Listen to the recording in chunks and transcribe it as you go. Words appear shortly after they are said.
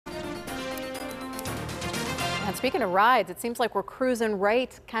speaking of rides, it seems like we're cruising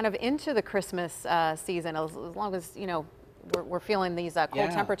right kind of into the Christmas season, as long as, you know, we're feeling these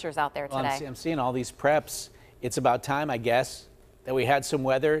cold temperatures out there today. Well, I'm seeing all these preps. It's about time, I guess, that we had some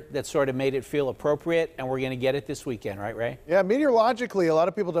weather that sort of made it feel appropriate, and we're going to get it this weekend, right, Ray? Yeah, meteorologically, a lot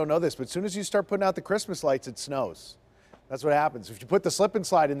of people don't know this, but as soon as you start putting out the Christmas lights, it snows. That's what happens. If you put the slip and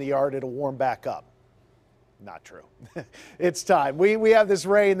slide in the yard, it'll warm back up. Not true. It's time. We have this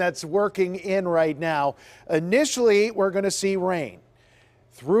rain that's working in right now. Initially, we're going to see rain.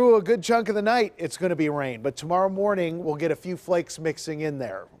 Through a good chunk of the night, it's going to be rain, but tomorrow morning we'll get a few flakes mixing in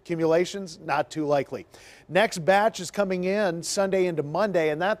there. Accumulations, not too likely. Next batch is coming in Sunday into Monday,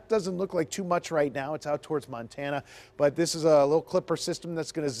 and that doesn't look like too much right now. It's out towards Montana, but this is a little clipper system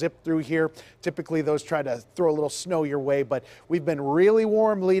that's going to zip through here. Typically, those try to throw a little snow your way, but we've been really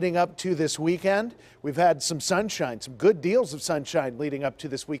warm leading up to this weekend. We've had some sunshine, some good deals of sunshine leading up to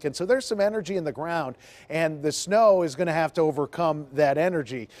this weekend, so there's some energy in the ground, and the snow is going to have to overcome that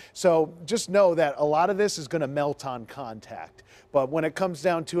energy. So just know that a lot of this is going to melt on contact. But when it comes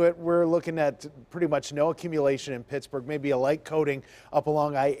down to it, we're looking at pretty much no accumulation in Pittsburgh, maybe a light coating up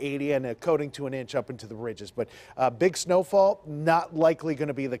along I-80 and a coating to an inch up into the ridges. But big snowfall, not likely going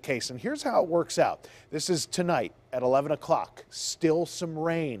to be the case. And here's how it works out. This is tonight at 11 o'clock. Still some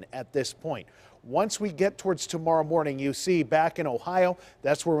rain at this point. Once we get towards tomorrow morning, you see back in Ohio,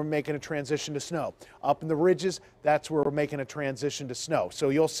 that's where we're making a transition to snow. Up in the ridges, that's where we're making a transition to snow. So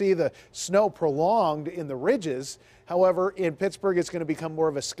you'll see the snow prolonged in the ridges. However, in Pittsburgh, it's going to become more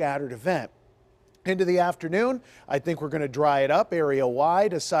of a scattered event. Into the afternoon, I think we're going to dry it up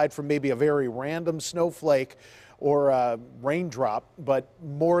area-wide, aside from maybe a very random snowflake or a raindrop, but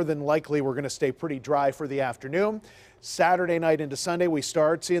more than likely we're going to stay pretty dry for the afternoon. Saturday night into Sunday, we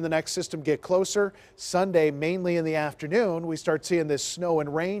start seeing the next system get closer. Sunday, mainly in the afternoon, we start seeing this snow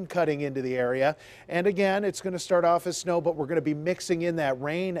and rain cutting into the area. And again, it's going to start off as snow, but we're going to be mixing in that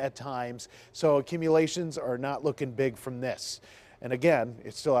rain at times. So accumulations are not looking big from this. And again,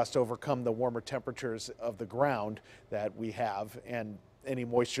 it still has to overcome the warmer temperatures of the ground that we have and any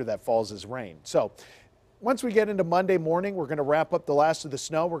moisture that falls as rain. So once we get into Monday morning, we're going to wrap up the last of the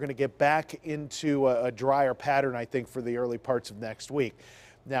snow. We're going to get back into a drier pattern, I think, for the early parts of next week.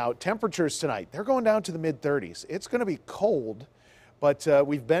 Now, temperatures tonight, they're going down to the mid-30s. It's going to be cold, but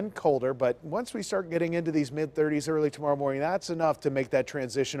we've been colder. But once we start getting into these mid-30s early tomorrow morning, that's enough to make that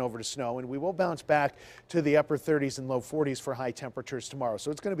transition over to snow. And we will bounce back to the upper 30s and low 40s for high temperatures tomorrow.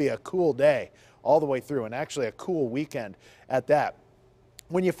 So it's going to be a cool day all the way through, and actually a cool weekend at that.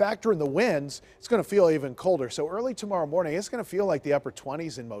 When you factor in the winds, it's going to feel even colder. So early tomorrow morning, it's going to feel like the upper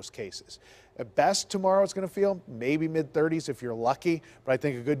 20s in most cases. At best, tomorrow it's going to feel maybe mid-30s if you're lucky, but I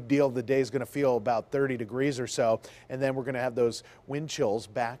think a good deal of the day is going to feel about 30 degrees or so. And then we're going to have those wind chills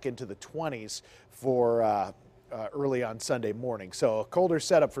back into the 20s for early on Sunday morning. So a colder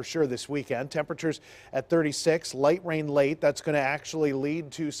setup for sure this weekend. Temperatures at 36, light rain late. That's going to actually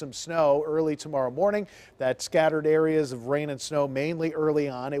lead to some snow early tomorrow morning. That scattered areas of rain and snow mainly early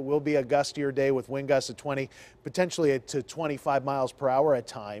on. It will be a gustier day with wind gusts of 20, potentially to 25 miles per hour at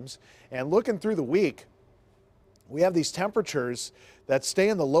times. And looking through the week, we have these temperatures that stay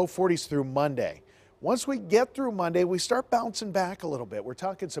in the low 40s through Monday. Once we get through Monday, we start bouncing back a little bit. We're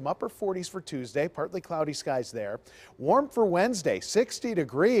talking some upper 40s for Tuesday, partly cloudy skies there. Warm for Wednesday, 60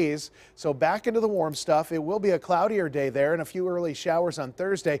 degrees, so back into the warm stuff. It will be a cloudier day there, and a few early showers on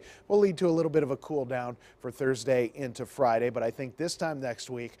Thursday will lead to a little bit of a cool down for Thursday into Friday. But I think this time next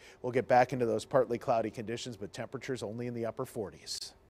week, we'll get back into those partly cloudy conditions, but temperatures only in the upper 40s.